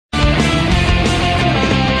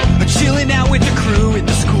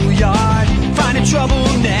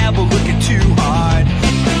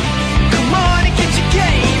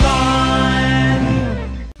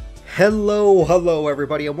Hello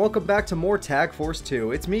everybody, and welcome back to more Tagforce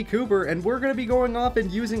 2. It's me, Cooper, and we're going to be going off and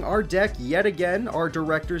using our deck yet again, our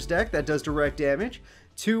Director's deck that does direct damage,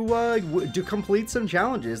 to complete some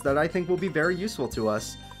challenges that I think will be very useful to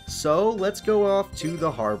us. So, let's go off to the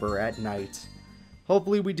harbor at night.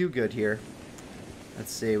 Hopefully we do good here.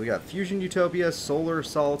 Let's see, we got Fusion Utopia, Solar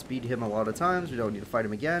Assault, beat him a lot of times, we don't need to fight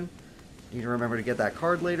him again. Need to remember to get that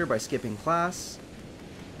card later by skipping class.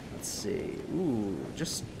 Let's see. Ooh,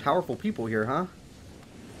 just powerful people here, huh?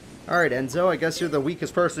 Alright, Enzo, I guess you're the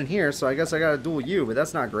weakest person here, so I guess I gotta duel you, but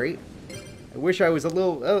that's not great. I wish I was in a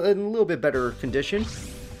little bit better condition.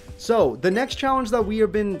 So, the next challenge that we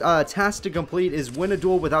have been tasked to complete is win a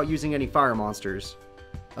duel without using any fire monsters.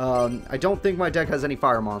 I don't think my deck has any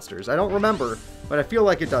fire monsters. I don't remember, but I feel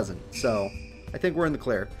like it doesn't, so I think we're in the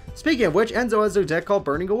clear. Speaking of which, Enzo has a deck called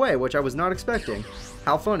Burning Away, which I was not expecting.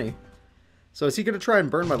 How funny. So is he going to try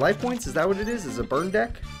and burn my life points? Is that what it is? Is it a burn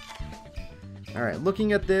deck? Alright,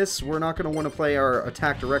 looking at this, we're not going to want to play our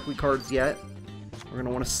attack directly cards yet. We're going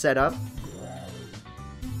to want to set up.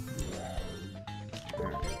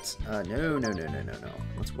 Alright, no.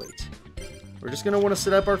 Let's wait. We're just going to want to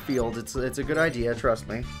set up our field. It's a good idea, trust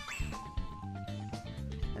me.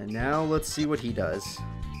 And now let's see what he does.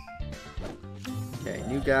 Okay,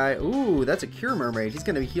 new guy. Ooh, that's a Cure Mermaid. He's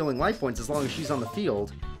going to be healing life points as long as she's on the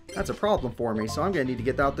field. That's a problem for me, so I'm going to need to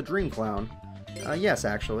get out the Dream Clown. Yes,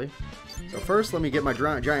 actually. So first, let me get my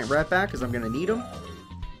giant rat back, because I'm going to need him.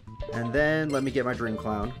 And then, let me get my Dream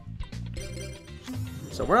Clown.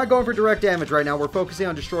 So we're not going for direct damage right now. We're focusing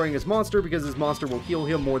on destroying his monster, because his monster will heal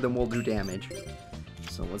him more than we'll do damage.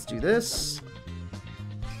 So let's do this.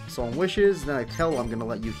 Solemn Wishes. Then I tell I'm going to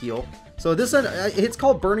let you heal. So this, it's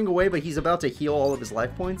called Burning Away, but he's about to heal all of his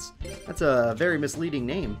life points. That's a very misleading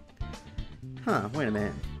name. Huh, wait a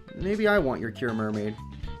minute. Maybe I want your Cure Mermaid.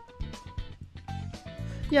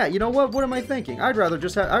 Yeah, you know what? What am I thinking? I'd rather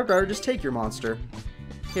just take your monster.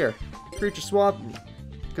 Here, creature swap,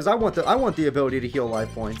 because I want the ability to heal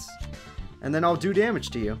life points, and then I'll do damage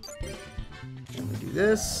to you. And we do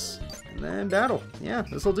this, and then battle. Yeah,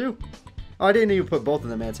 this will do. Oh, I didn't even put both of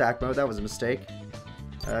them in attack mode. That was a mistake.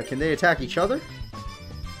 Can they attack each other?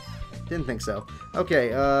 Didn't think so. Okay.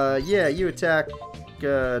 Yeah, you attack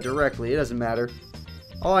directly. It doesn't matter.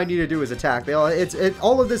 All I need to do is attack.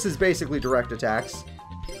 All of this is basically direct attacks.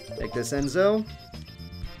 Take this, Enzo.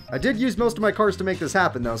 I did use most of my cards to make this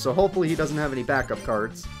happen, though, so hopefully he doesn't have any backup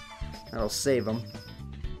cards. That'll save him.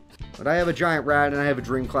 But I have a giant rat, and I have a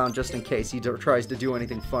Dream Clown just in case he tries to do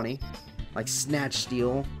anything funny. Like Snatch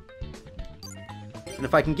Steal. And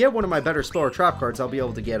if I can get one of my better spell or trap cards, I'll be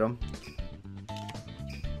able to get him.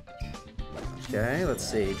 Okay, let's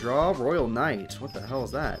see. Draw Royal Knight. What the hell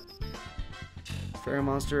is that? Fairy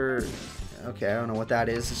monster. Okay, I don't know what that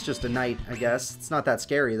is. It's just a knight, I guess. It's not that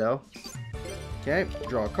scary, though. Okay,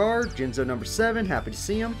 draw a card. Jinzo number 7. Happy to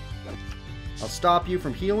see him. I'll stop you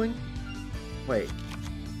from healing. Wait.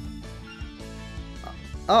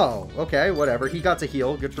 Oh, okay, whatever. He got to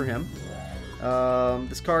heal. Good for him.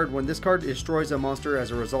 This card, when this card destroys a monster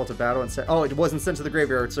as a result of battle and oh, it wasn't sent to the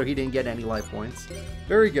graveyard, so he didn't get any life points.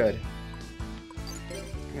 Very good.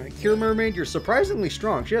 Cure Mermaid, you're surprisingly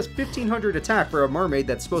strong. She has 1500 attack for a mermaid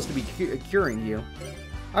that's supposed to be curing you.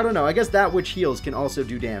 I don't know. I guess that which heals can also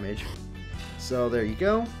do damage. So there you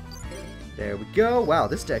go. There we go. Wow,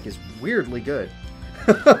 this deck is weirdly good.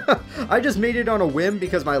 I just made it on a whim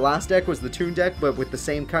because my last deck was the Toon deck, but with the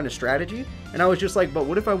same kind of strategy. And I was just like, but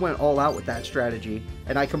what if I went all out with that strategy?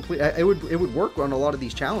 And it would work on a lot of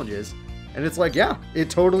these challenges. And it's like, yeah, it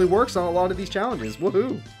totally works on a lot of these challenges.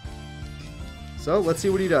 Woohoo! So, let's see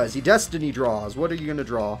what he does. He Destiny draws. What are you going to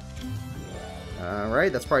draw?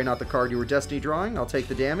 Alright, that's probably not the card you were Destiny drawing. I'll take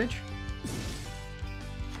the damage.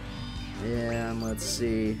 And let's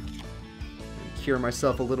see. Cure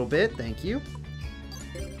myself a little bit. Thank you.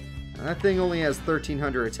 That thing only has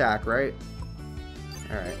 1300 attack, right?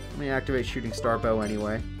 Alright, let me activate Shooting Star Bow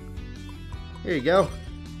anyway. Here you go.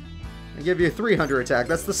 I give you 300 attack.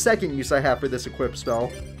 That's the second use I have for this equip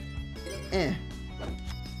spell.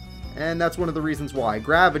 And that's one of the reasons why.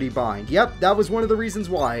 Gravity Bind. Yep, that was one of the reasons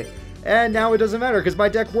why. And now it doesn't matter, because my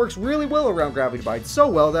deck works really well around Gravity Bind. So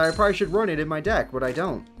well that I probably should run it in my deck, but I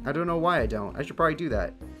don't. I don't know why I don't. I should probably do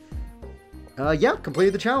that. Yeah,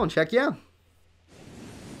 completed the challenge. Heck yeah.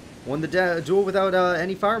 Won the duel without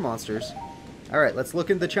any fire monsters. Alright, let's look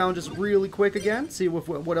into the challenges really quick again. See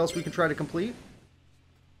what else we can try to complete.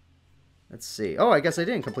 Let's see. Oh, I guess I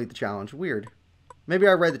didn't complete the challenge. Weird. Maybe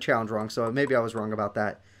I read the challenge wrong, so maybe I was wrong about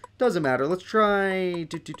that. Doesn't matter. Let's try...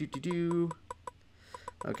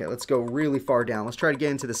 Okay, let's go really far down. Let's try to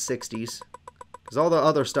get into the 60s. Because all the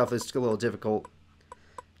other stuff is a little difficult.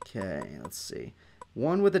 Okay, let's see.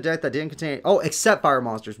 One with a deck that didn't contain... Oh, except fire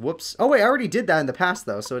monsters. Whoops. Oh, wait, I already did that in the past,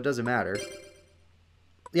 though, so it doesn't matter.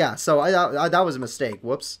 Yeah, so I that was a mistake.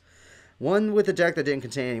 Whoops. One with a deck that didn't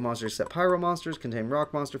contain any monsters except pyro monsters, contain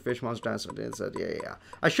rock monster, fish monster, dinosaur. Yeah.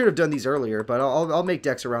 I should have done these earlier, but I'll make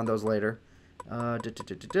decks around those later.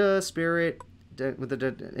 Spirit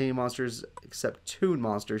with any monsters except toon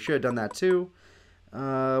monsters. Should have done that too.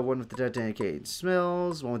 One with the deck that didn't contain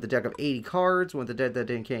smells. One with the deck of 80 cards. One with the deck that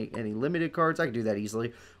didn't contain any limited cards. I can do that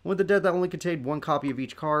easily. One with the deck that only contained one copy of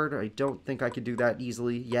each card. I don't think I could do that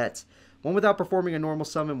easily yet. One without performing a normal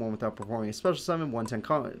summon, one without performing a special summon, 10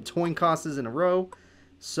 coin costs in a row.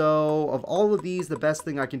 So, of all of these, the best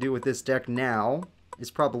thing I can do with this deck now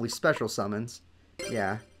is probably special summons.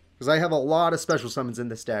 Yeah, because I have a lot of special summons in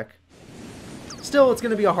this deck. Still, it's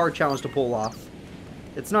going to be a hard challenge to pull off.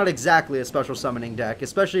 It's not exactly a special summoning deck,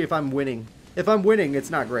 especially if I'm winning. If I'm winning,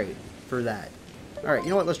 it's not great for that. Alright,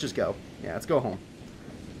 you know what? Let's just go. Yeah, let's go home.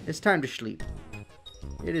 It's time to sleep.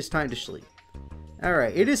 It is time to sleep.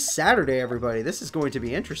 Alright, it is Saturday, everybody. This is going to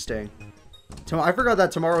be interesting. I forgot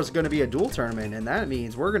that tomorrow's going to be a duel tournament, and that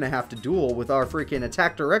means we're going to have to duel with our freaking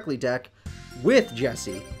Attack Directly deck with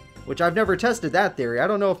Jesse, which I've never tested that theory. I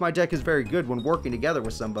don't know if my deck is very good when working together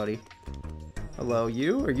with somebody. Hello,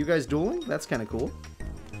 you? Are you guys dueling? That's kind of cool.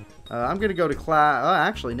 I'm going to go to class.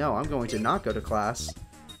 Actually, no, I'm going to not go to class.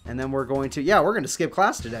 And then we're going to, we're going to skip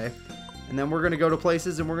class today. And then we're going to go to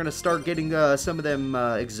places and we're going to start getting some of them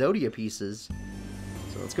Exodia pieces.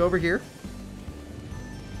 So let's go over here.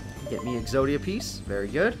 Get me Exodia piece. Very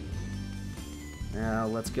good. Now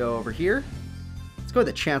let's go over here. Let's go to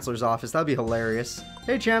the Chancellor's office. That'd be hilarious.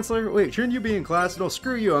 Hey, Chancellor. Wait, shouldn't you be in class? No,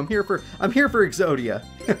 screw you. I'm here for Exodia.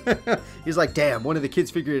 He's like, damn, one of the kids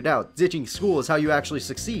figured it out. Ditching school is how you actually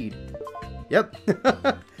succeed. Yep.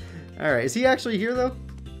 Alright, is he actually here, though?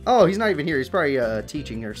 Oh, he's not even here. He's probably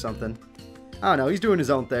teaching or something. I don't know. He's doing his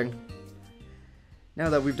own thing. Now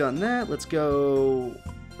that we've done that, let's go...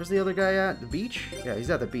 Where's the other guy at? The beach? Yeah, he's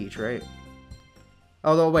at the beach, right?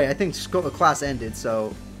 Although, wait, I think class ended,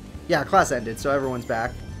 so... Yeah, class ended, so everyone's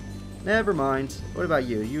back. Never mind. What about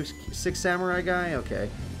you? You 6 samurai guy? Okay.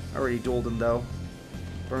 I already dueled him, though.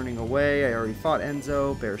 Burning away. I already fought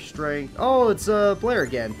Enzo. Bear strength. Oh, it's Blair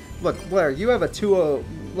again. Look, Blair, you have a 2-0...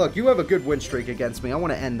 Look, you have a good win streak against me. I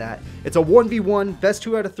want to end that. It's a 1v1, best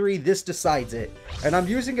 2 out of 3. This decides it. And I'm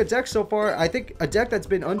using a deck so far, I think a deck that's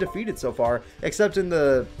been undefeated so far, except in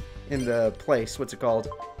the place, what's it called?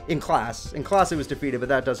 In class. In class it was defeated, but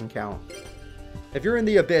that doesn't count. If you're in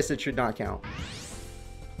the abyss, it should not count.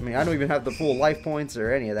 I mean, I don't even have the full life points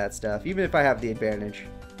or any of that stuff, even if I have the advantage.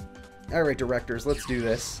 Alright, directors, let's do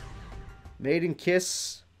this. Maiden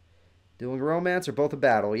kiss... Dueling romance or both a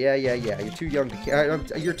battle? Yeah. You're too young to care.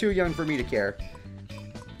 You're too young for me to care.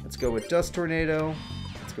 Let's go with Dust Tornado.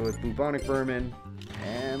 Let's go with Bubonic Vermin.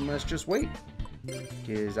 And let's just wait.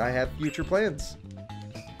 Because I have future plans.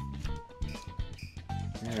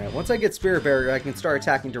 Alright, once I get Spirit Barrier, I can start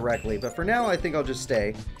attacking directly. But for now, I think I'll just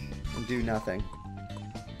stay and do nothing.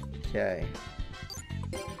 Okay.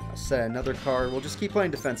 I'll set another card. We'll just keep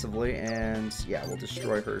playing defensively. And yeah, we'll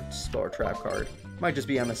destroy her Spell or Trap card. Might just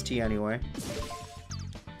be MST anyway.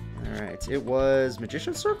 Alright, it was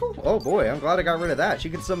Magician's Circle? Oh boy, I'm glad I got rid of that. She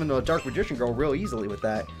can summon a Dark Magician Girl real easily with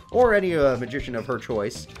that. Or any magician of her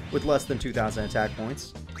choice with less than 2,000 attack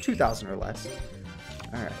points. 2,000 or less.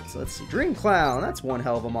 Alright, so let's see. Dream Clown, that's one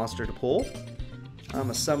hell of a monster to pull. I'm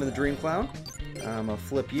gonna summon the Dream Clown. I'm gonna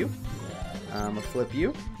flip you. I'm gonna flip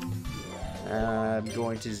you. I'm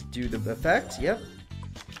going to do the effect, yep.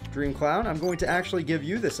 Dream Clown, I'm going to actually give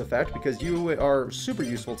you this effect because you are super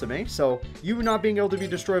useful to me. So you not being able to be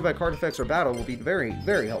destroyed by card effects or battle will be very,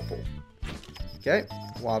 very helpful. Okay,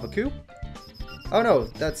 Wabaku. Oh no,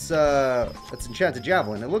 that's Enchanted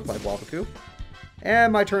Javelin. It looked like Wabaku.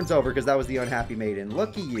 And my turn's over because that was the unhappy Maiden.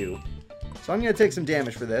 Lucky you. So I'm going to take some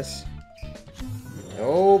damage for this.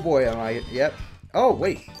 Oh boy, am I... Yep. Oh,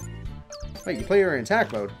 wait. Wait, you play her in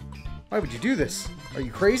attack mode. Why would you do this? Are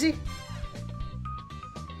you crazy?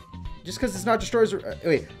 Just because it's not destroys...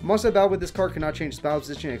 Wait, most of the battle with this card cannot change its battle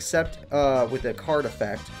position except with a card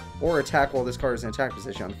effect or attack while this card is in attack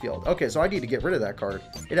position on the field. Okay, so I need to get rid of that card.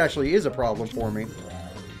 It actually is a problem for me.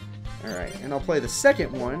 Alright, and I'll play the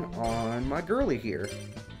second one on my girly here.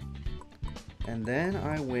 And then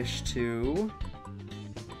I wish to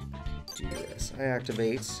do this. I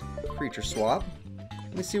activate Creature Swap.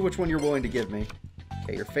 Let me see which one you're willing to give me.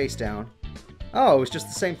 Okay, you're face down. Oh, it's just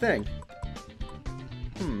the same thing.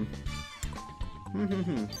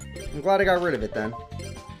 I'm glad I got rid of it then.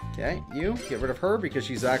 Okay, you, get rid of her because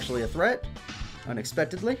she's actually a threat.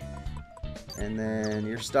 Unexpectedly. And then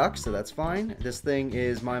you're stuck, so that's fine. This thing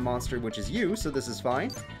is my monster, which is you, so this is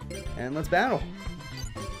fine. And let's battle.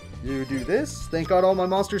 You do this. Thank God all my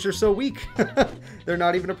monsters are so weak. They're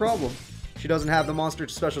not even a problem. She doesn't have the monster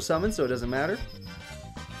to special summon, so it doesn't matter.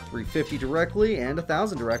 350 directly and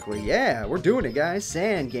 1,000 directly. Yeah, we're doing it, guys.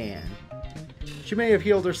 Sangan. She may have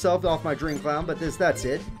healed herself off my Dream Clown, but that's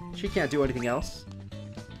it. She can't do anything else.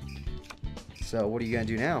 So what are you going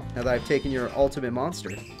to do now that I've taken your ultimate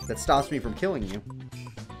monster that stops me from killing you?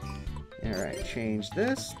 Alright, change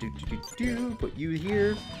this. Put you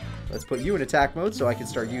here. Let's put you in attack mode so I can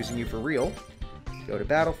start using you for real. Go to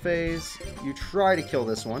battle phase. You try to kill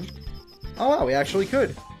this one. Oh wow, we actually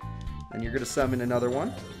could. And you're going to summon another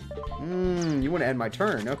one. You want to end my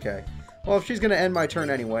turn. Okay. Well, if she's going to end my turn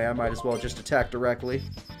anyway, I might as well just attack directly.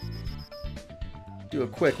 Do a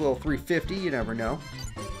quick little 350, you never know.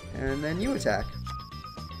 And then you attack.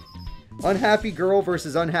 Unhappy girl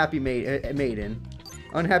versus unhappy maiden.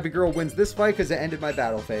 Unhappy girl wins this fight because it ended my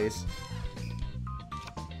battle phase.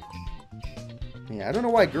 Yeah, I don't know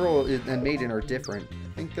why girl and maiden are different.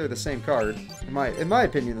 I think they're the same card. In my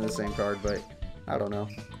opinion, they're the same card, but I don't know.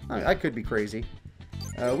 I could be crazy.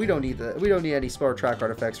 We don't need any spell track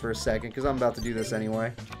artifacts for a second because I'm about to do this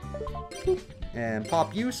anyway. And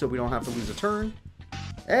pop you so we don't have to lose a turn.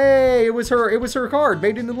 Hey, it was her card,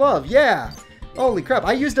 Maiden in Love. Yeah. Holy crap.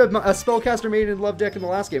 I used a Spellcaster Maiden in Love deck in the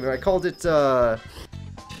last game. I called it oh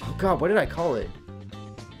god, what did I call it?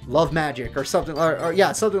 Love Magic or something, or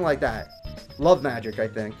yeah, something like that. Love Magic, I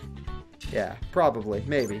think. Yeah, probably,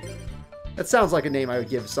 maybe. That sounds like a name I would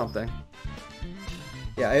give something.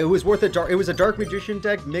 Yeah, it was worth it was a Dark Magician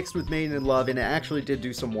deck mixed with Maiden in Love, and it actually did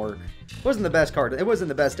do some work. It wasn't the best card. It wasn't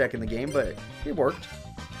the best deck in the game, but it worked.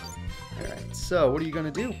 Alright, so what are you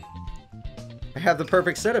going to do? I have the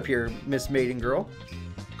perfect setup here, Miss Maiden Girl.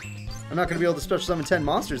 I'm not going to be able to special summon 10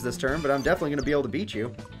 monsters this turn, but I'm definitely going to be able to beat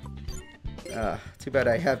you. Too bad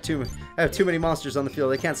I have too many monsters on the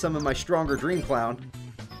field. I can't summon my stronger Dream Clown.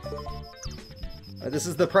 This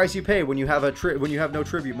is the price you pay when you have no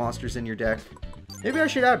tribute monsters in your deck. Maybe I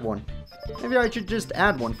should add one. Maybe I should just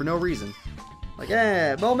add one for no reason. Like,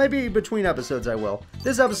 well, maybe between episodes I will.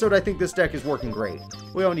 This episode, I think this deck is working great.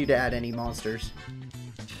 We don't need to add any monsters.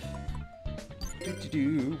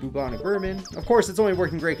 Bubonic Vermin. Of course, it's only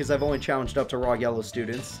working great because I've only challenged up to Raw Yellow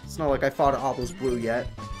students. It's not like I fought Obelisk Blue yet.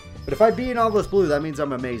 But if I beat an Obelisk Blue, that means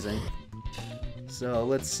I'm amazing. So,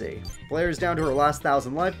 let's see. Blair's down to her last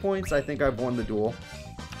 1,000 life points. I think I've won the duel.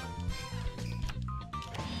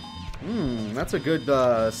 That's a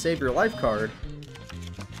good save your life card.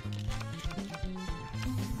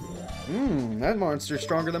 That monster's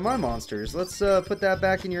stronger than my monsters. Let's put that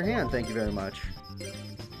back in your hand, thank you very much.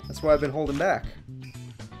 That's why I've been holding back.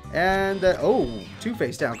 And, oh, 2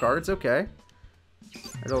 face-down cards, okay.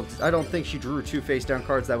 I don't think she drew 2 face-down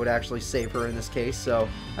cards that would actually save her in this case, so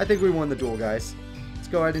I think we won the duel, guys. Let's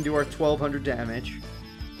go ahead and do our 1,200 damage.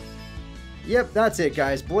 Yep, that's it,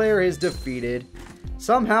 guys. Blair is defeated.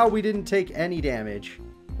 Somehow we didn't take any damage,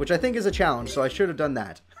 which I think is a challenge, so I should have done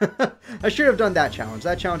that. I should have done that challenge.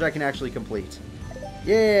 That challenge I can actually complete.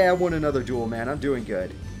 Yeah, I won another duel, man. I'm doing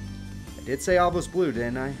good. I did say Obelisk Blue,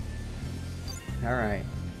 didn't I? Alright.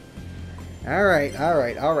 Alright.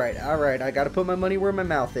 I gotta put my money where my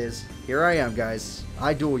mouth is. Here I am, guys.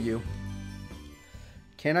 I duel you.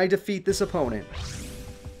 Can I defeat this opponent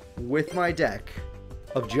with my deck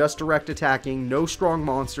of just direct attacking, no strong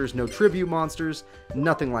monsters, no tribute monsters,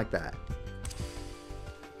 nothing like that?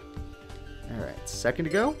 Alright, second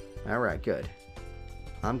to go? Alright, good.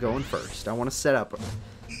 I'm going first. I want to set up.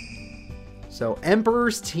 So,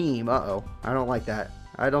 Emperor's Team. Uh-oh. I don't like that.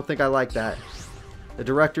 I don't think I like that. The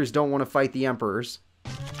directors don't want to fight the Emperors.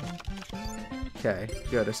 Okay,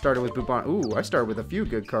 good. I started with Bubon. Ooh, I started with a few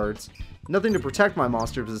good cards. Nothing to protect my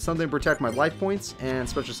monsters, but something to protect my life points and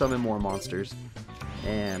special summon more monsters.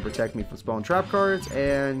 And protect me from spell and trap cards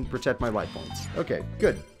and protect my life points. Okay,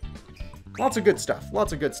 good. Lots of good stuff.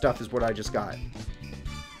 Lots of good stuff is what I just got.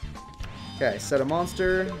 Okay, set a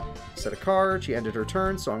monster, set a card. She ended her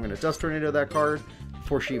turn, so I'm going to Dust Tornado that card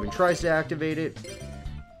before she even tries to activate it.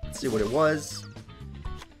 Let's see what it was.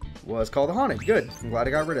 It was called a Haunted. Good. I'm glad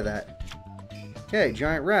I got rid of that. Okay,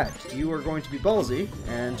 Giant Rat. You are going to be ballsy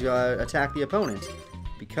and attack the opponent.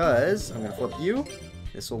 Because I'm going to flip you.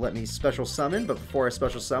 This will let me special summon, but before I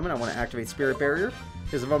special summon, I want to activate Spirit Barrier.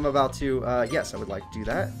 Because if I'm about to, yes, I would like to do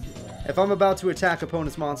that. If I'm about to attack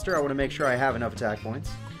opponent's monster, I want to make sure I have enough attack points.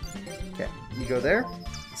 Okay, you go there.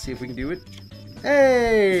 Let's see if we can do it.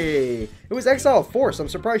 Hey! It was Exile Force. I'm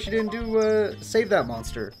surprised she didn't do, save that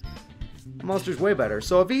monster. That monster's way better.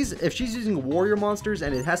 So if she's using warrior monsters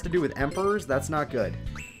and it has to do with emperors, that's not good.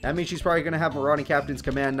 That means she's probably going to have marauding captains,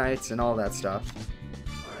 command knights, and all that stuff.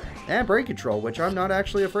 And brain control, which I'm not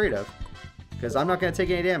actually afraid of. Because I'm not going to take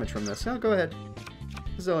any damage from this. Oh, go ahead.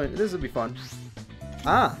 This will be fun.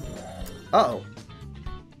 Ah. Uh-oh.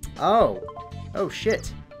 Oh. Oh,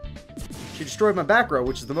 shit. She destroyed my back row,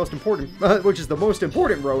 which is the most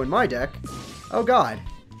important row in my deck. Oh, God.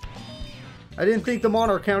 I didn't think the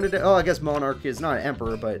Monarch counted. Oh, I guess Monarch is not an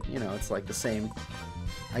Emperor, but, you know, it's like the same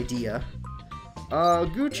idea.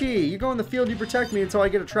 Gucci, you go in the field, you protect me until I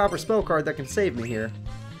get a trap or spell card that can save me here.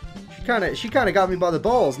 She kind of got me by the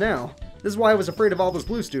balls now. This is why I was afraid of all those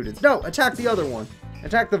blue students. No, attack the other one.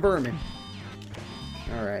 Attack the vermin.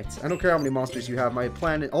 Alright, I don't care how many monsters you have. My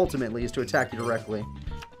plan ultimately is to attack you directly.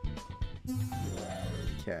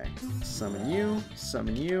 Okay, summon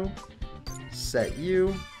you, set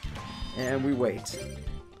you, and we wait.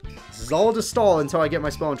 This is all to stall until I get my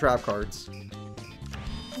spell and trap cards.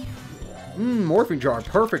 Morphing Jar,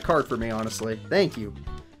 perfect card for me, honestly. Thank you.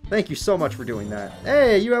 Thank you so much for doing that.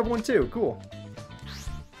 Hey, you have one too, cool.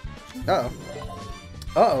 Uh-oh.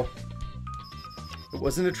 Uh-oh. It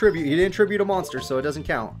wasn't a tribute. He didn't tribute a monster, so it doesn't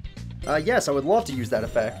count. Yes, I would love to use that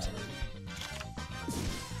effect.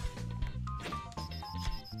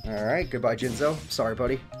 Alright, goodbye, Jinzo. Sorry,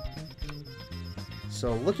 buddy.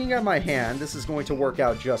 So, looking at my hand, this is going to work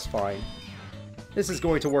out just fine. This is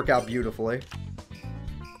going to work out beautifully.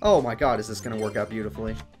 Oh my god, is this going to work out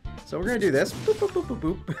beautifully. So we're going to do this. Boop, boop, boop,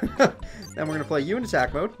 boop, boop. Then we're going to play you in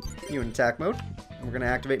attack mode. You in attack mode. And we're going to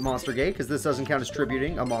activate Monster Gate, because this doesn't count as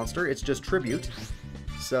tributing a monster. It's just tribute.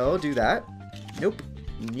 So, do that. Nope.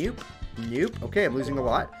 Nope. Nope. Okay, I'm losing a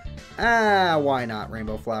lot. Ah, why not,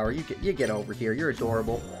 Rainbow Flower? You get over here. You're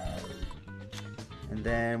adorable. And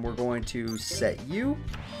then we're going to set you.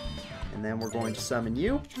 And then we're going to summon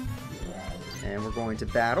you. And we're going to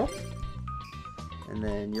battle. And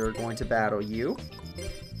then you're going to battle you.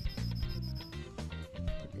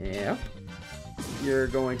 Yep. You're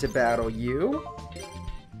going to battle you.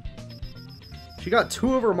 She got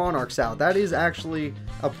 2 of her monarchs out. That is actually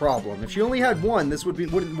a problem. If she only had 1, this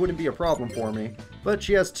wouldn't be a problem for me. But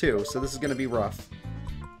she has 2, so this is going to be rough.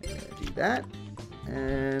 Do that.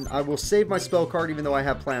 And I will save my spell card even though I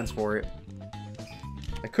have plans for it.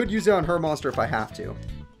 I could use it on her monster if I have to.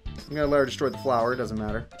 I'm going to let her destroy the flower. It doesn't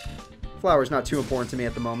matter. Flower's not too important to me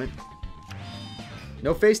at the moment.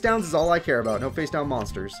 No face downs is all I care about. No face down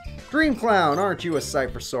monsters. Dream Clown, aren't you a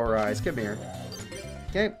sight for sore eyes? Come here.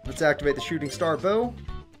 Okay, let's activate the shooting star bow.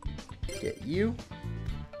 Get you.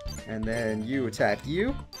 And then you attack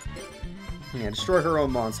you. Yeah, destroy her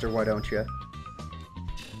own monster, why don't you?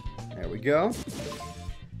 There we go.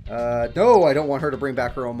 No, I don't want her to bring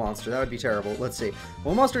back her own monster. That would be terrible. Let's see.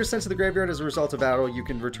 When a monster is sent to the graveyard as a result of battle, you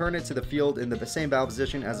can return it to the field in the same battle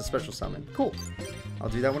position as a special summon. Cool. I'll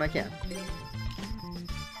do that when I can.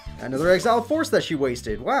 Another exiled force that she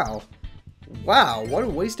wasted. Wow. Wow, what a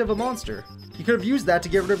waste of a monster. You could have used that to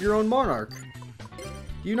get rid of your own monarch.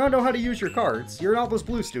 Do you not know how to use your cards? You're an Albus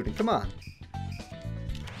Blue student. Come on.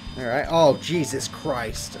 Alright. Oh, Jesus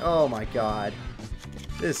Christ. Oh, my God.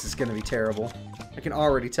 This is going to be terrible. I can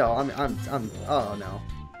already tell. Oh, no.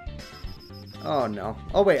 Oh, no.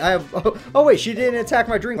 Oh, wait. Oh, wait. She didn't attack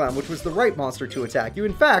my Dream Clown, which was the right monster to attack. You,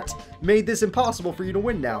 in fact, made this impossible for you to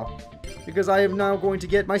win now. Because I am now going to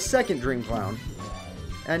get my second Dream Clown.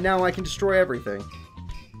 And now I can destroy everything.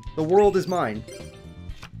 The world is mine.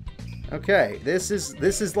 Okay, this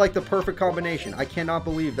is like the perfect combination. I cannot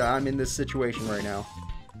believe that I'm in this situation right now.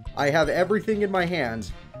 I have everything in my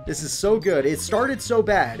hands. This is so good. It started so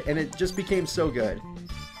bad, and it just became so good.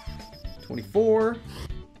 24.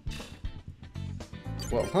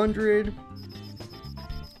 1200.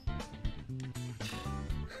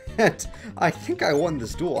 And I think I won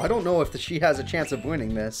this duel. I don't know if she has a chance of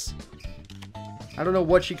winning this. I don't know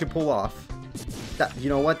what she could pull off. You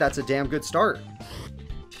know what? That's a damn good start.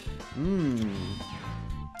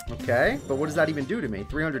 Okay, but what does that even do to me?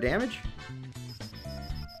 300 damage?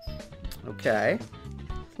 Okay.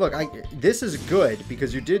 Look, this is good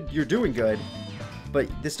because you're doing good, but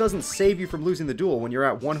this doesn't save you from losing the duel when you're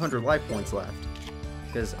at 100 life points left.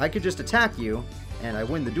 Because I could just attack you and I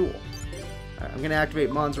win the duel. I'm going to activate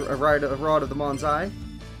a Rod of the Mon's Eye,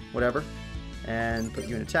 whatever, and put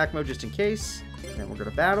you in attack mode just in case. And then we're going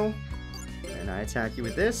to battle, and I attack you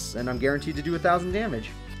with this, and I'm guaranteed to do 1,000 damage.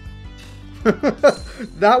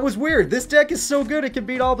 That was weird. This deck is so good it can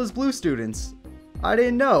beat all those blue students. I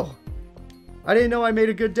didn't know. I didn't know I made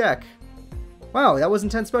a good deck. Wow, that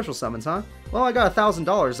wasn't 10 special summons, huh? Well, I got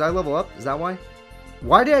 $1,000. Did I level up? Is that why?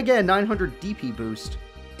 Why did I get a 900 DP boost?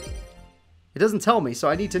 It doesn't tell me, so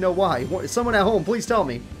I need to know why. Someone at home, please tell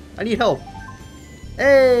me. I need help.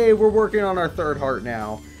 Hey, we're working on our third heart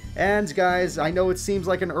now. And guys, I know it seems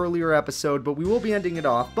like an earlier episode, but we will be ending it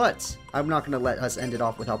off. But I'm not going to let us end it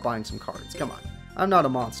off without buying some cards. Come on. I'm not a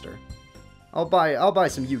monster. I'll buy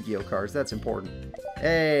some Yu-Gi-Oh cards. That's important.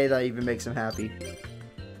 Hey, that even makes him happy.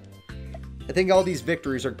 I think all these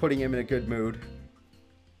victories are putting him in a good mood.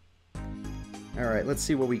 Alright, let's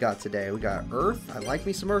see what we got today. We got Earth. I like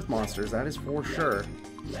me some Earth monsters. That is for sure.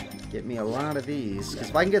 Get me a lot of these. Because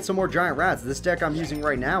if I can get some more giant rats, this deck I'm using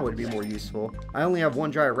right now would be more useful. I only have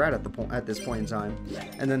one giant rat at this point in time.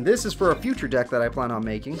 And then this is for a future deck that I plan on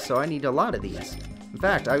making, so I need a lot of these. In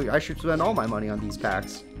fact, I should spend all my money on these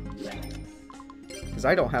packs. Because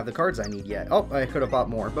I don't have the cards I need yet. Oh, I could have bought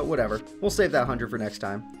more, but whatever. We'll save that 100 for next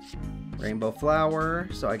time. Rainbow Flower,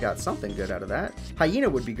 so I got something good out of that. Hyena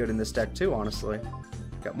would be good in this deck too, honestly.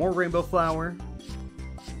 Got more Rainbow Flower.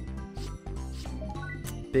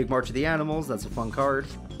 Big March of the Animals, that's a fun card.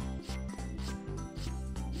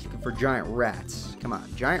 Looking for Giant Rats. Come on,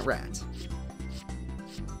 Giant Rats.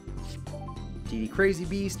 DD Crazy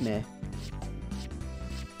Beast, meh.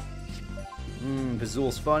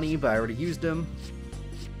 Vazul's funny, but I already used him.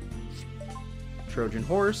 Trojan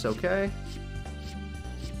Horse, okay.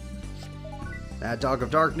 Dog of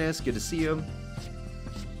Darkness, good to see him.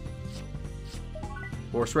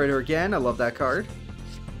 Horse Rider again, I love that card.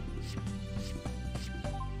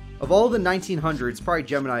 Of all the 1900s, probably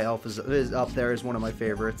Gemini Elf is up there as one of my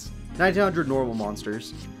favorites. 1900 normal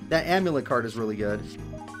monsters. That Amulet card is really good.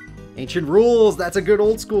 Ancient Rules, that's a good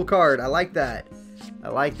old school card. I like that. I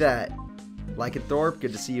like that. Lycanthrope,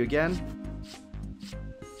 good to see you again.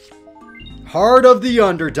 Heart of the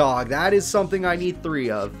Underdog, that is something I need 3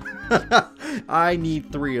 of. I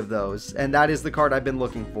need 3 of those, and that is the card I've been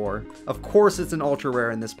looking for. Of course it's an ultra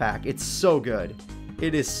rare in this pack. It's so good.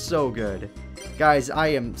 It is so good. Guys, I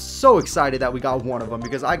am so excited that we got one of them,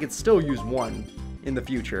 because I could still use one in the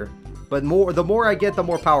future. But the more I get, the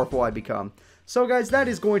more powerful I become. So guys, that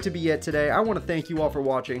is going to be it today. I want to thank you all for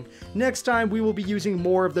watching. Next time, we will be using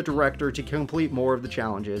more of the Director to complete more of the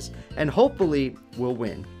challenges, and hopefully, we'll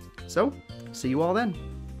win. So, see you all then.